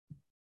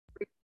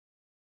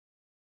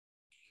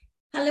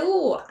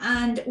Hello,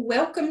 and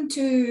welcome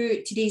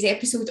to today's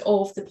episode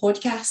of the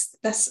podcast.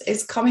 This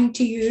is coming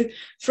to you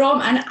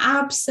from an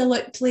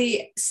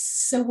absolutely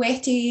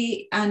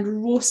sweaty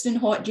and roasting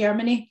hot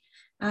Germany.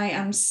 I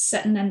am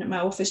sitting in my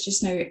office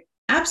just now,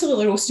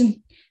 absolutely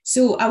roasting.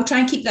 So I'll try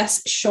and keep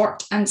this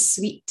short and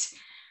sweet.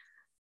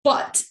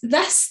 But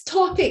this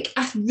topic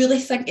I really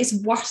think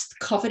is worth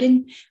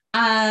covering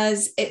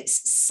as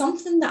it's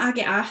something that I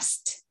get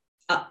asked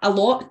a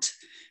lot.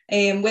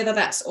 Whether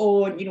that's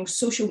on,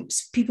 social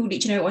people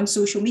reaching out on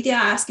social media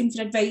asking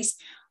for advice,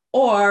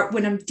 or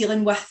when I'm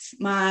dealing with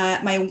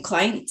my own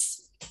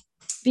clients.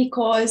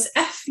 Because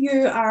if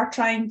you are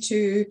trying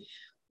to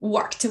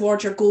work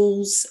towards your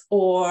goals,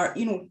 or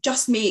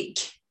just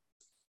make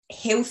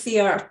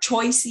healthier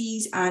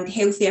choices and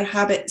healthier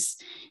habits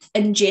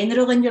in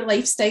general in your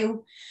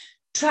lifestyle,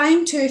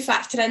 trying to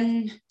factor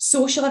in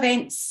social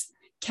events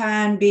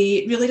can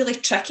be really, really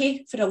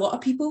tricky for a lot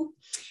of people.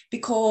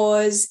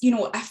 Because,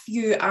 if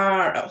you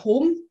are at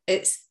home,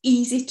 it's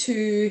easy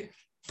to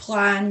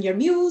plan your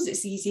meals.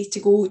 It's easy to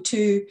go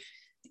to,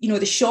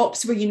 the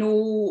shops where you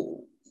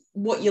know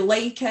what you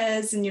like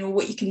is and,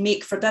 what you can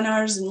make for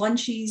dinners and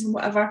lunches and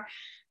whatever.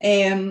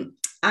 And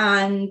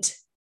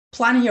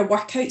planning your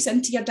workouts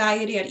into your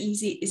diary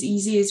is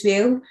easy as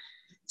well.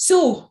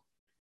 So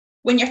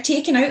when you're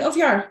taken out of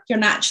your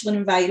natural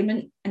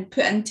environment and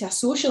put into a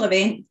social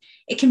event,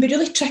 it can be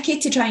really tricky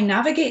to try and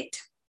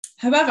navigate.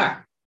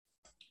 However,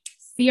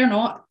 fear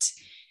not.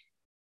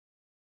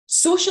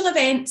 Social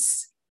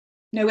events,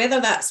 now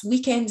whether that's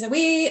weekends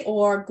away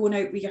or going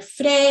out with your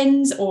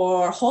friends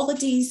or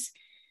holidays,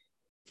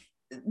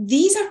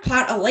 these are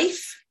part of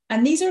life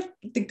and these are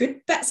the good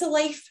bits of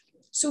life.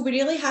 So we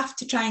really have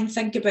to try and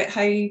think about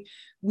how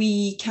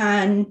we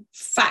can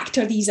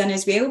factor these in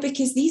as well,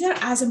 because these are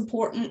as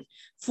important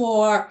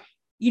for,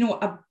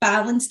 a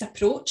balanced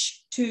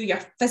approach to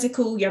your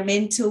physical, your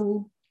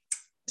mental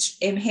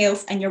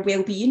health and your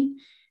well-being.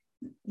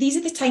 These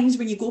are the times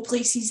when you go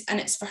places and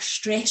it's for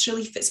stress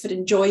relief, it's for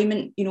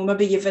enjoyment.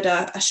 Maybe you've had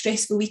a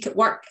stressful week at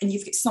work and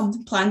you've got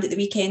something planned at the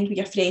weekend with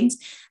your friends.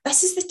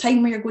 This is the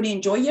time where you're going to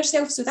enjoy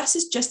yourself. So this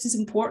is just as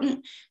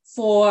important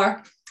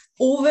for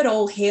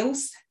overall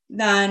health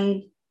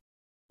than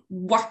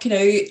working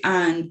out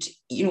and,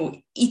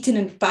 eating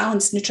a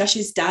balanced,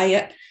 nutritious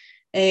diet.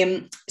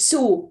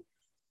 So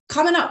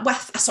coming up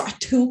with a sort of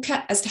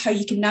toolkit as to how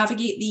you can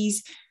navigate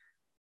these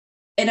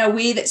in a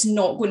way that's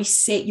not going to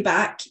set you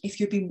back if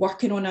you've been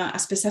working on a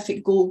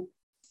specific goal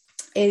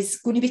is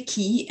going to be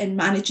key in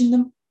managing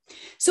them.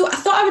 So I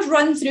thought I would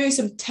run through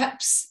some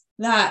tips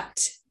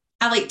that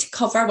I like to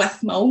cover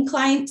with my own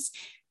clients,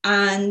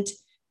 and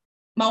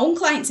my own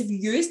clients have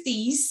used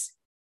these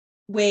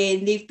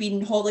when they've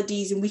been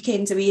holidays and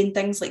weekends away and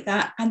things like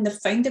that, and they've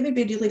found it would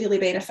be really, really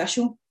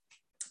beneficial.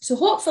 So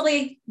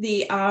hopefully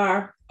they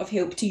are of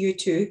help to you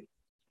too.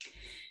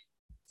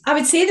 I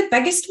would say the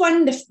biggest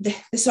one, the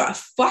sort of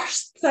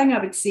first thing I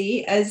would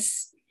say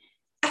is,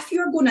 if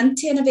you're going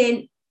into an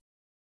event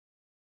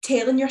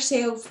telling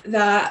yourself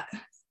that,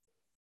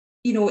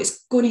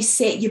 it's going to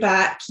set you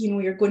back,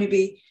 you're going to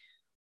be,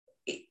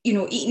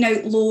 eating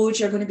out loads,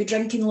 you're going to be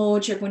drinking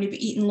loads, you're going to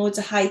be eating loads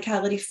of high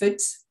calorie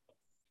foods,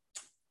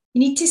 you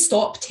need to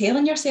stop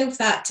telling yourself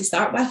that to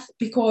start with,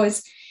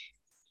 because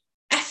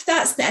if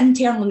that's the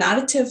internal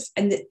narrative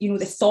and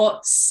the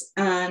thoughts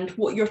and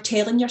what you're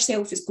telling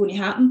yourself is going to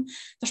happen,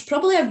 there's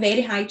probably a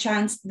very high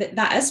chance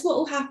that is what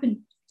will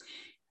happen.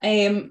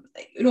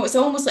 It's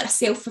almost like a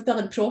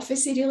self-fulfilling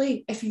prophecy,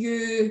 really. If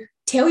you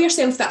tell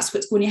yourself that's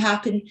what's going to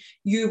happen,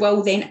 you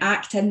will then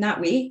act in that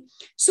way.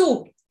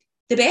 So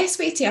the best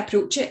way to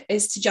approach it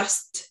is to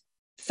just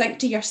think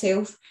to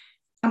yourself,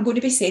 I'm going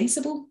to be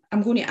sensible.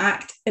 I'm going to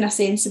act in a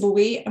sensible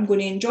way. I'm going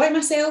to enjoy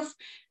myself,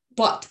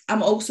 but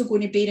I'm also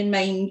going to bear in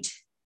mind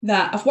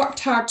that I've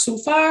worked hard so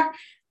far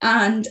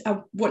and I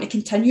want to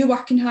continue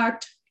working hard.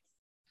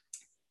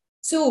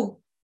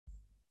 So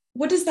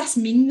what does this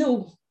mean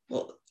though?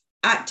 Well,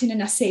 acting in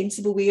a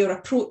sensible way or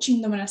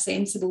approaching them in a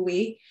sensible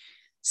way.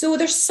 So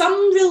there's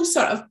some real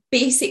sort of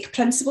basic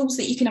principles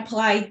that you can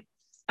apply.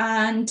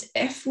 And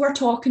if we're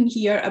talking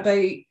here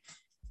about,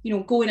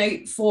 going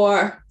out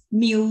for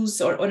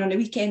meals or on a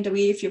weekend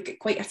away, if you've got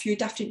quite a few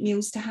different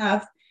meals to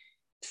have,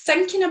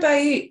 thinking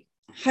about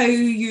how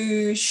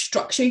you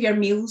structure your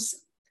meals.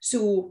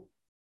 So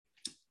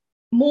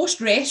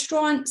most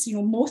restaurants,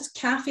 most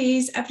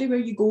cafes, everywhere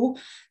you go,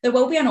 there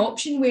will be an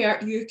option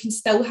where you can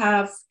still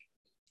have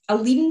a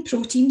lean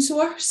protein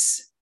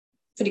source.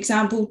 For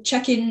example,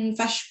 chicken,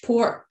 fish,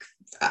 pork,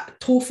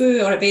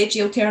 tofu, or a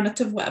veggie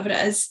alternative, whatever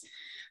it is.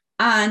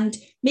 And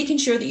making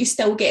sure that you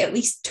still get at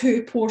least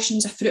 2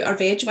 portions of fruit or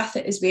veg with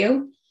it as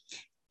well.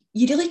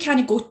 You really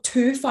can't go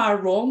too far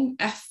wrong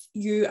if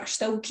you are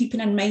still keeping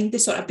in mind the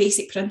sort of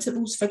basic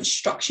principles for the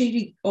structure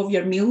of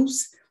your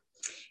meals.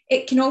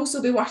 It can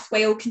also be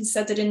worthwhile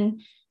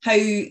considering how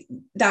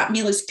that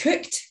meal is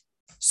cooked.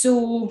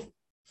 So,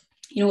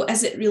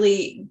 is it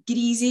really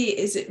greasy?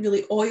 Is it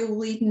really oil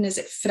laden? Is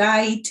it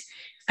fried?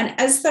 And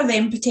is there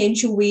then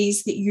potential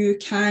ways that you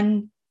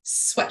can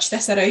switch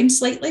this around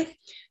slightly?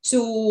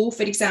 So,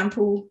 for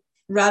example,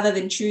 rather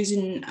than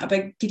choosing a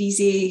big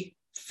greasy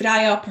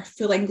fry up or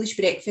full English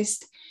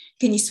breakfast,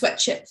 can you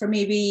switch it for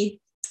maybe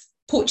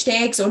poached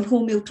eggs on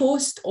wholemeal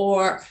toast,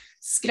 or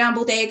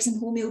scrambled eggs and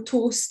wholemeal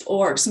toast,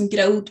 or some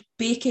grilled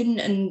bacon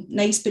and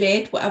nice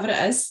bread, whatever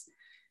it is.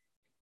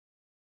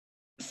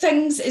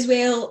 Things as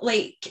well,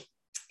 like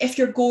if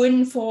you're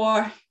going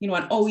for, an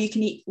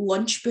all-you-can-eat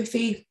lunch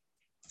buffet,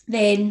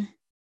 then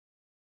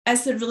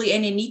is there really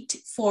any need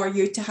for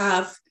you to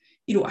have,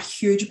 a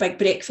huge big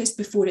breakfast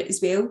before it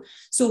as well?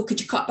 So could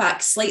you cut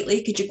back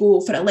slightly? Could you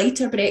go for a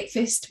lighter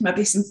breakfast,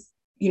 maybe some,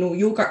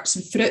 yogurts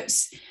and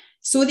fruits,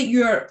 so that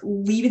you're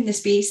leaving the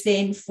space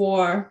then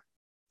for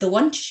the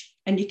lunch,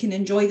 and you can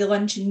enjoy the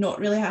lunch and not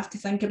really have to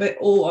think about,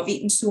 I've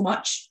eaten so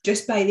much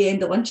just by the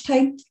end of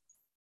lunchtime.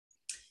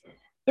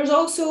 There's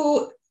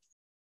also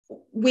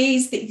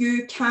ways that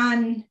you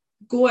can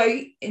go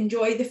out,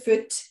 enjoy the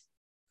food,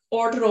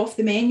 order off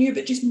the menu,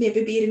 but just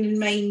maybe bearing in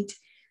mind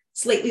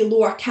slightly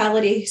lower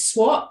calorie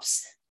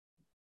swaps.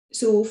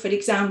 So, for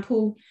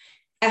example,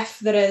 if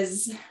there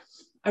is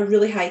a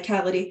really high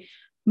calorie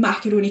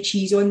macaroni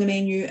cheese on the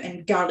menu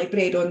and garlic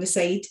bread on the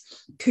side,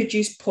 could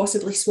you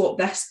possibly swap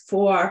this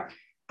for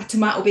a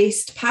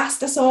tomato-based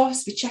pasta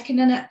sauce with chicken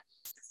in it?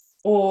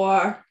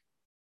 Or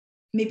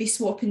maybe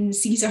swapping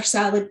Caesar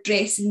salad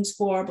dressings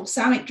for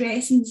balsamic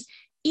dressings.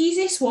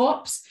 Easy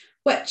swaps,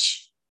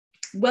 which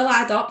will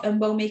add up and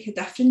will make a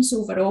difference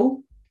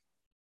overall.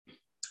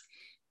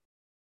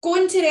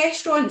 Going to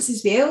restaurants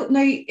as well.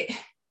 Now,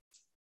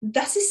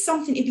 this is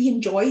something to be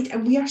enjoyed,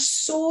 and we are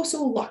so,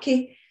 so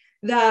lucky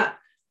that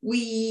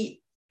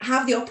we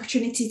have the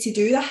opportunity to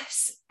do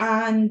this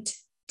and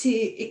to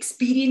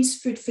experience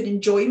food for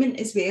enjoyment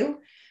as well.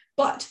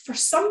 But for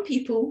some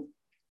people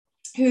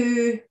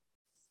who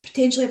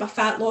potentially have a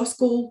fat loss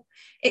goal,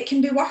 it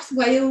can be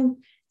worthwhile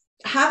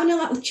having a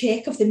little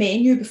check of the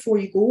menu before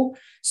you go.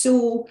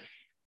 So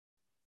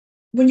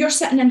when you're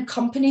sitting in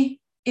company,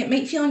 it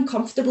might feel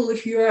uncomfortable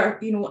if you're,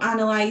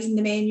 analysing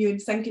the menu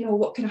and thinking,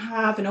 what can I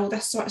have, and all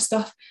this sort of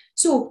stuff.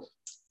 So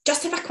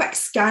just have a quick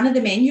scan of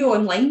the menu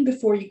online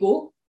before you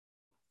go.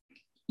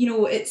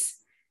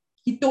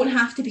 You don't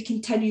have to be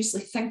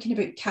continuously thinking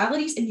about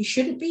calories, and you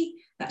shouldn't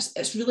be.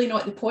 It's really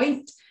not the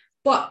point.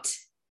 But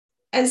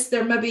is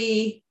there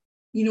maybe,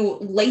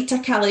 lighter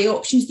calorie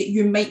options that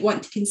you might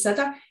want to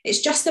consider?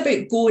 It's just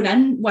about going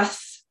in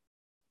with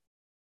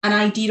an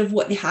idea of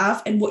what they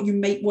have and what you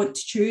might want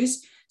to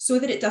choose, so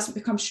that it doesn't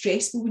become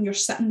stressful when you're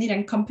sitting there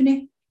in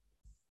company.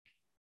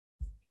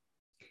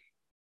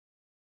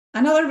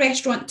 Another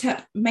restaurant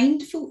tip,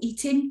 mindful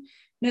eating.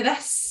 Now,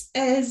 this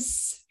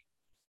is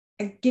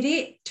a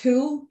great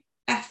tool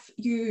if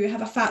you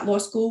have a fat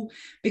loss goal,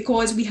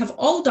 because we have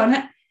all done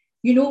it.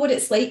 You know what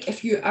it's like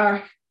if you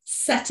are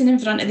sitting in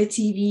front of the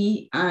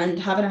TV and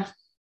having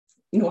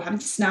having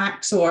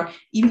snacks, or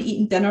even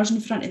eating dinners in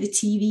front of the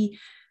TV.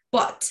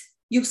 But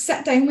you'll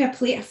sit down with a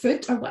plate of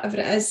food or whatever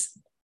it is,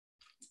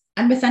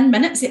 and within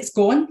minutes it's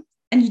gone,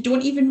 and you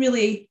don't even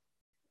really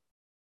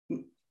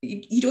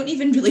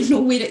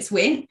know where it's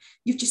went.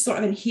 You've just sort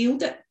of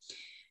inhaled it.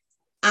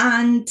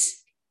 And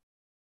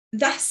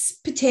this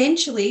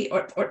potentially,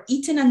 or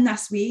eating in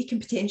this way, can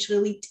potentially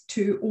lead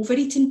to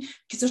overeating,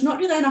 because there's not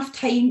really enough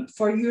time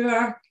for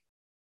your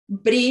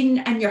brain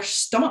and your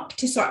stomach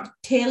to sort of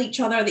tell each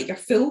other that you're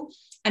full,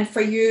 and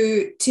for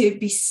you to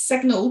be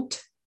signaled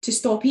to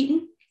stop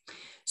eating.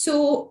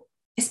 So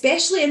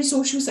especially in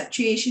social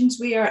situations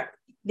where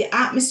the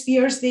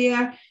atmosphere is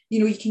there,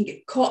 you can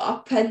get caught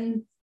up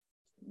in,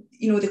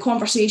 the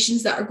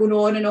conversations that are going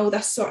on and all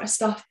this sort of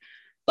stuff.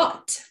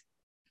 But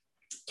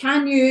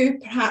can you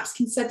perhaps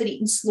consider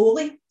eating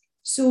slowly?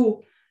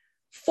 So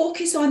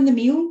focus on the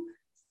meal.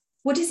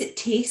 What does it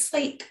taste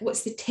like?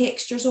 What's the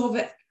textures of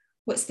it?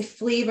 What's the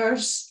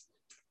flavours?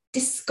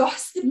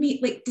 Discuss the meal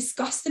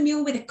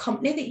with the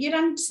company that you're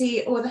in.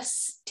 Say,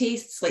 this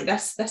tastes like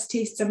this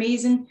tastes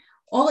amazing.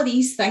 All of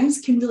these things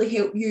can really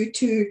help you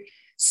to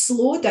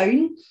slow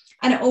down,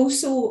 and it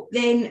also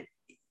then,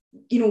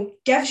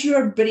 gives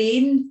your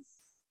brain,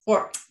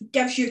 or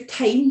gives you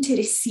time to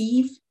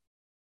receive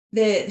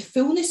the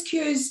fullness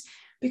cues.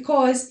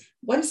 Because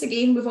once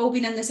again, we've all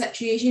been in the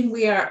situation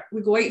where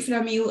we go out for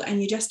a meal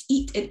and you just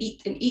eat and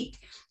eat and eat,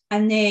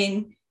 and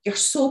then you're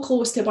so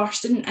close to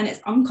bursting and it's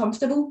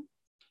uncomfortable.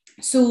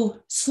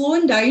 So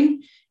slowing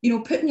down,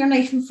 putting your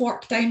knife and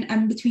fork down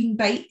in between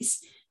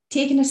bites,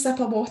 taking a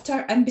sip of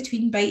water in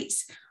between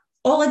bites,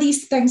 all of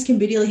these things can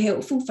be really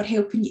helpful for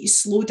helping you to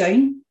slow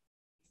down.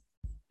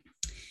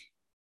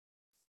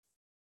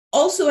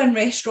 Also in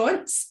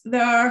restaurants,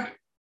 there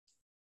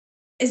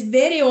is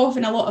very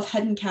often a lot of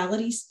hidden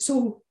calories.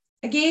 So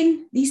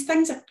again, these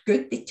things are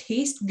good, they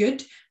taste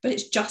good, but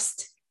it's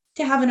just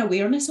to have an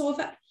awareness of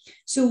it.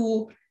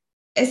 So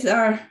is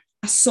there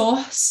a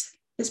sauce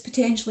that's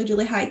potentially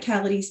really high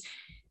calories?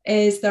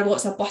 Is there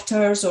lots of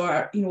butters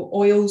or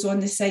oils on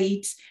the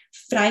sides?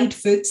 Fried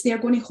foods, they're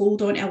going to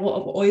hold on to a lot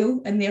of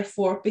oil and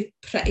therefore be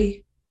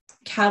pretty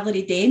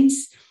calorie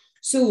dense.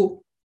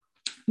 So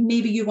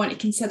maybe you want to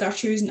consider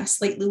choosing a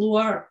slightly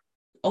lower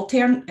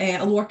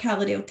a lower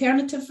calorie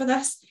alternative for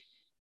this,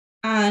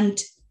 and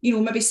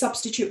maybe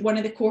substitute one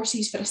of the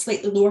courses for a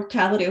slightly lower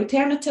calorie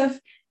alternative,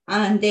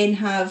 and then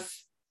have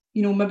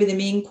maybe the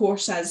main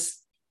course as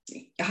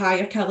a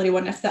higher calorie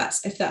one if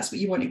that's what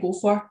you want to go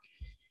for.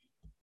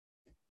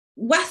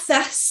 With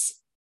this,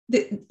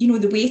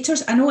 the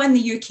waiters, I know in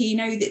the UK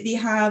now that they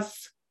have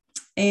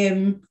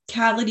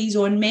calories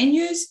on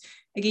menus.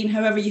 Again,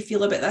 however you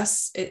feel about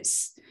this,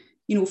 it's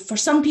for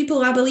some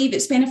people I believe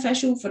it's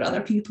beneficial, for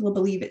other people I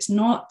believe it's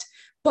not.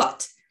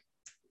 But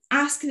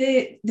ask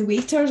the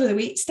waiters or the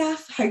wait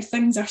staff how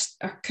things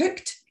are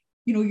cooked.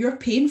 You're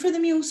paying for the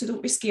meal, so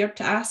don't be scared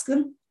to ask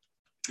them.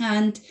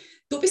 And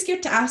don't be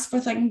scared to ask for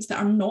things that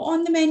are not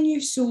on the menu.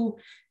 So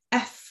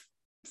if,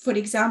 for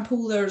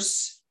example,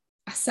 there's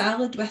a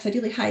salad with a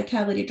really high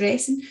calorie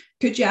dressing,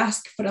 could you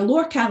ask for a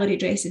lower calorie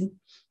dressing?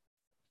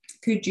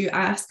 Could you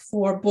ask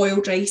for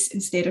boiled rice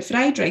instead of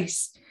fried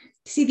rice?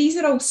 See, these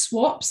are all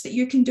swaps that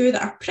you can do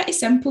that are pretty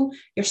simple.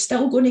 You're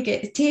still going to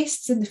get the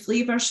tastes and the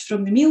flavours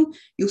from the meal.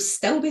 You'll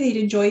still be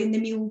there enjoying the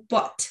meal,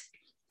 but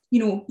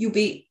you'll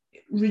be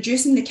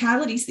reducing the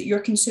calories that you're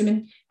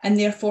consuming and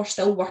therefore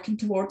still working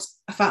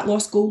towards a fat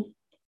loss goal.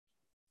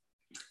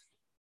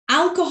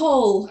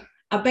 Alcohol,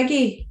 a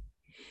biggie.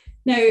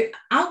 Now,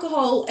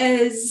 alcohol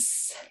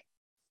is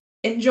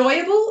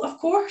enjoyable, of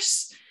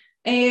course.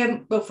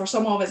 Well, for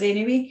some of us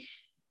anyway.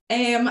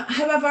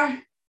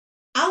 However,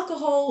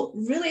 alcohol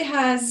really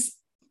has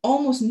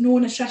almost no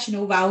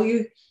nutritional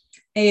value.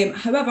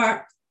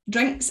 However,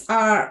 drinks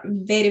are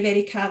very,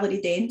 very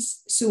calorie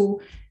dense.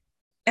 So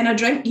in a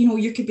drink,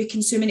 you could be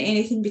consuming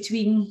anything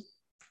between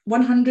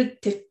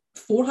 100 to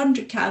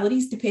 400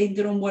 calories,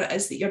 depending on what it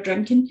is that you're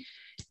drinking.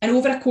 And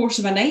over a course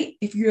of a night,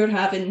 if you're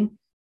having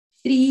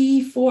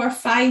 3, 4,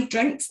 5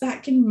 drinks,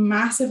 that can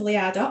massively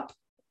add up.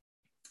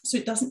 So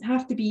it doesn't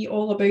have to be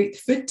all about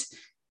food.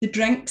 The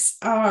drinks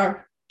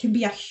can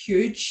be a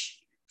huge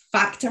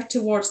factor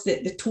towards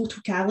the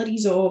total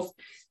calories of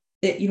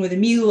the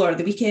meal or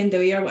the weekend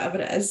away or whatever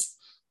it is.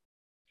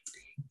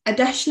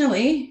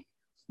 Additionally,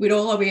 we're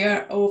all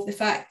aware of the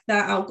fact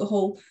that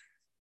alcohol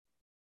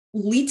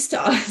leads to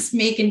us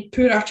making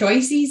poorer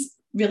choices,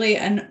 really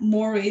in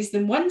more ways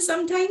than one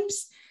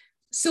sometimes.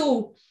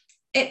 So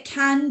it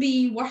can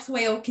be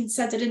worthwhile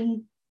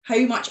considering how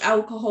much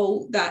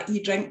alcohol that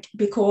you drink,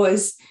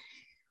 because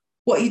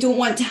what you don't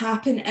want to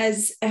happen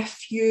is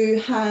if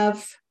you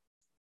have,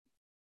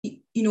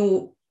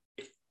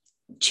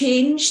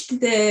 changed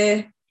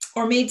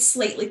or made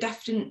slightly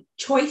different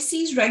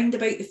choices round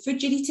about the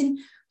food you're eating,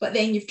 but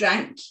then you've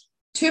drank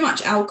too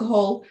much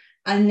alcohol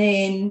and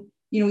then,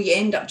 you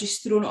end up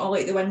just throwing it all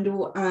out the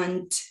window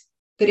and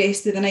the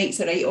rest of the night's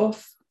a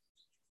write-off.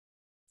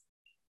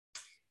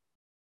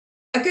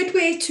 A good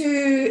way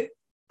to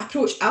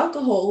approach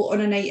alcohol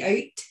on a night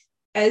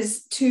out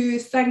is to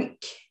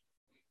think,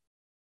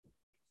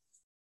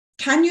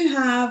 can you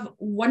have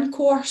one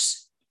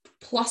course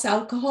plus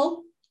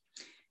alcohol?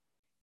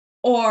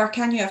 Or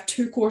can you have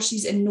 2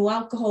 courses and no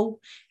alcohol?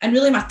 And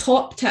really my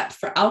top tip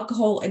for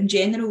alcohol in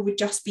general would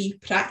just be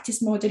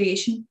practice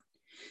moderation.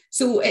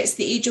 So it's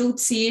the age-old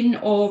saying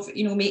of,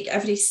 make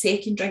every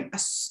second drink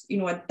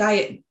a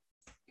diet,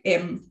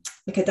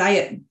 like a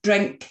diet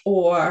drink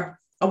or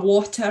a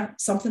water,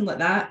 something like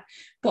that.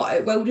 But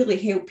it will really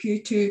help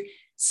you to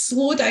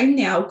slow down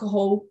the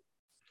alcohol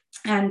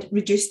and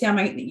reduce the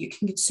amount that you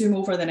can consume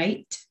over the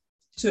night.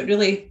 So it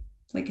really,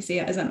 like I say,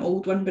 it is an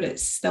old one, but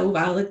it's still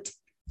valid.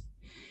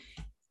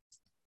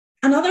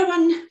 Another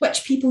one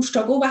which people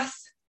struggle with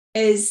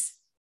is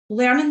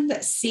learning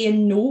that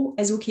saying no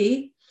is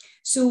okay.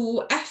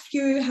 So if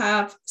you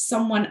have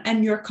someone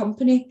in your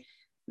company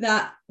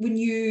that when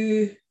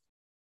you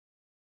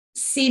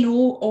say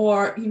no,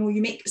 or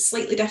you make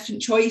slightly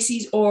different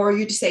choices, or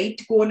you decide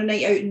to go on a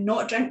night out and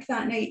not drink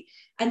that night,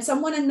 and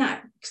someone in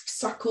that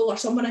circle or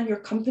someone in your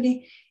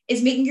company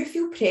is making you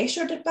feel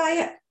pressured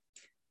by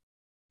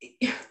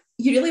it,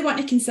 you really want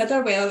to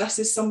consider whether this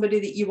is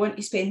somebody that you want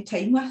to spend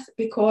time with.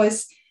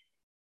 Because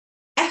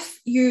if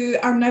you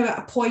are now at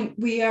a point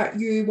where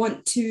you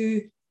want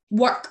to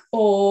work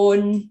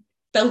on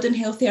building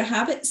healthier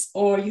habits,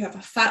 or you have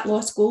a fat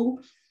loss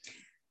goal,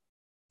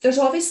 there's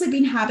obviously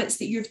been habits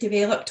that you've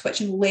developed which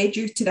have led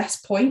you to this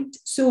point.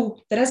 So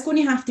there is going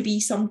to have to be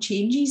some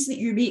changes that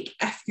you make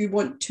if you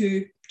want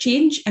to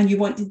change and you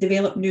want to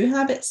develop new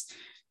habits.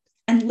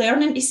 And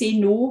learning to say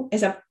no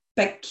is a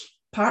big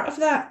part of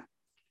that.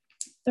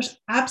 There's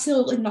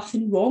absolutely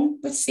nothing wrong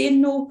with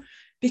saying no,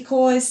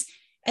 because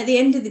at the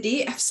end of the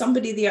day, if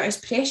somebody there is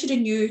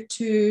pressuring you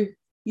to,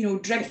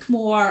 drink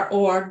more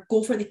or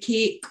go for the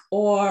cake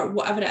or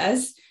whatever it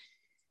is,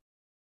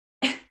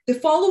 the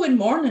following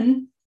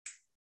morning,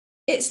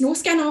 it's no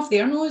skin off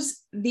their nose.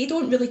 They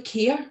don't really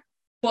care,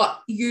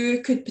 but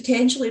you could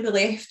potentially be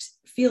left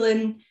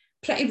feeling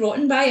pretty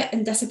rotten by it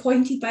and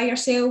disappointed by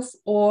yourself,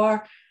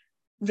 or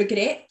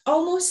regret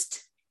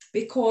almost,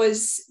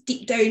 because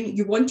deep down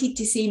you wanted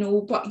to say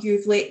no, but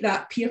you've let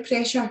that peer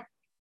pressure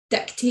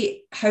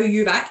dictate how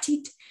you've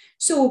acted.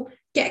 So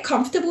get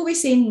comfortable with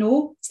saying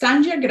no,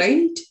 stand your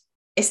ground.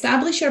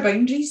 establish your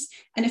boundaries.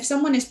 And if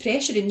someone is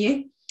pressuring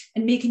you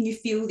and making you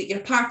feel that you're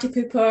a party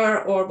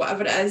pooper or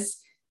whatever it is,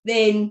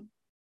 then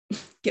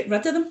get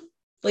rid of them.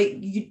 Like,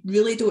 you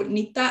really don't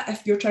need that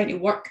if you're trying to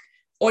work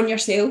on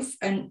yourself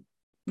and,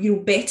 you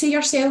know, better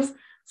yourself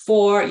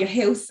for your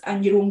health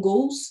and your own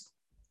goals.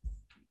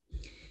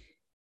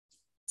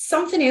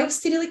 Something else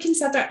to really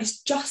consider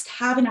is just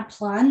having a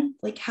plan,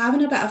 like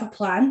having a bit of a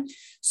plan.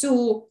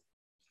 So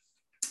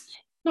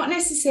not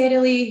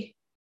necessarily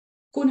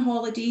going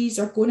holidays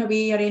or going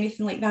away or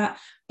anything like that,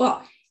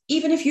 but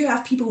even if you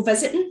have people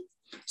visiting,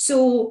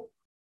 so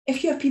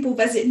if you have people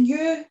visiting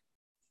you,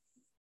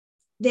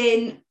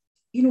 then,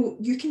 you know,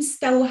 you can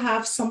still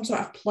have some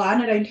sort of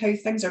plan around how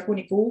things are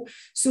going to go.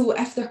 So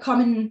if they're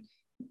coming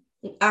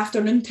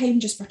afternoon time,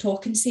 just for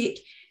talking's sake,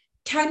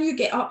 can you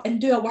get up and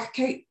do a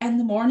workout in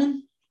the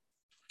morning?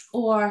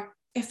 Or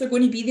if they're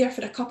going to be there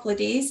for a couple of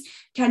days,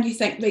 can you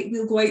think, right,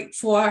 we'll go out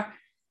for,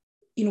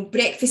 you know,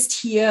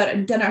 breakfast here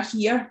and dinner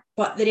here,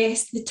 but the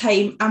rest of the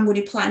time I'm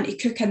going to plan to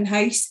cook in the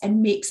house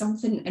and make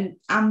something,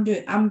 and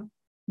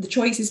the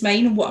choice is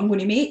mine on what I'm going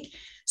to make.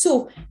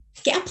 So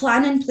get a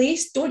plan in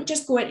place. Don't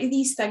just go into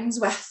these things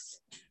with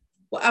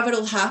whatever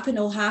will happen,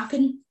 will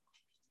happen.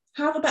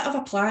 Have a bit of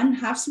a plan,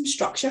 have some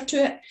structure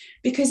to it,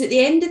 because at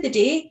the end of the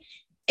day,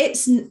 it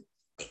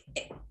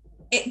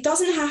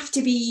doesn't have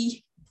to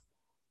be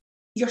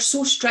you're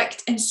so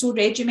strict and so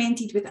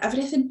regimented with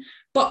everything,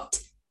 but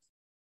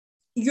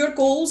your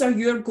goals are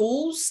your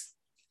goals,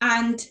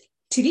 and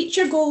to reach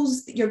your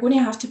goals, you're going to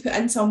have to put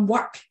in some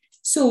work.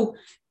 So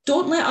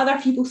don't let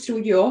other people throw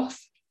you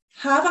off.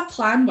 Have a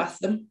plan with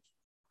them.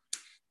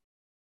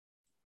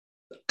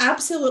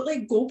 Absolutely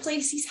go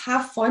places,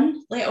 have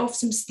fun, let off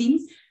some steam,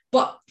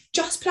 but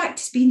just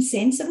practice being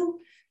sensible.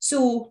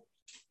 So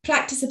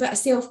practice a bit of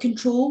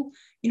self-control,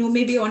 you know,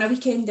 maybe on a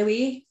weekend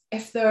away,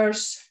 if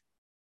there's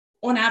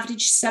on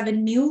average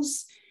 7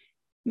 meals,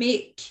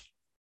 make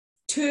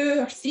 2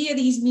 or 3 of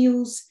these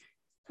meals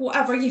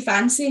whatever you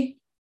fancy,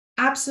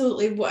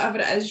 absolutely whatever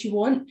it is you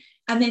want.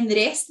 And then the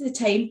rest of the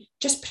time,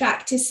 just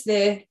practice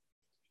the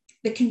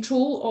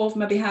control of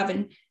maybe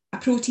having a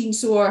protein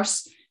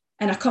source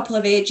and a couple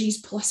of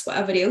veggies plus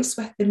whatever else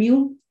with the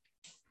meal.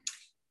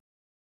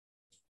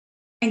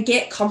 And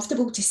get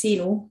comfortable to say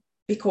no,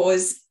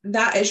 because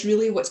that is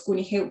really what's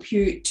going to help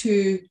you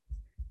to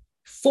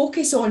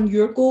focus on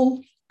your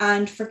goal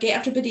and forget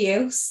everybody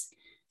else.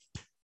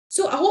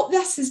 So I hope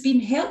this has been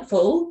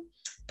helpful.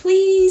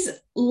 Please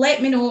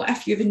let me know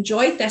if you've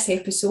enjoyed this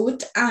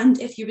episode and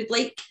if you would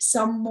like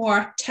some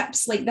more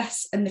tips like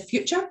this in the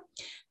future.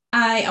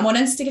 I am on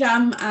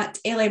Instagram at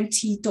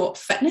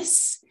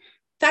lmt.fitness.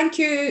 Thank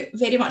you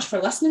very much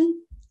for listening,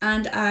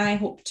 and I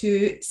hope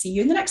to see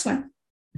you in the next one.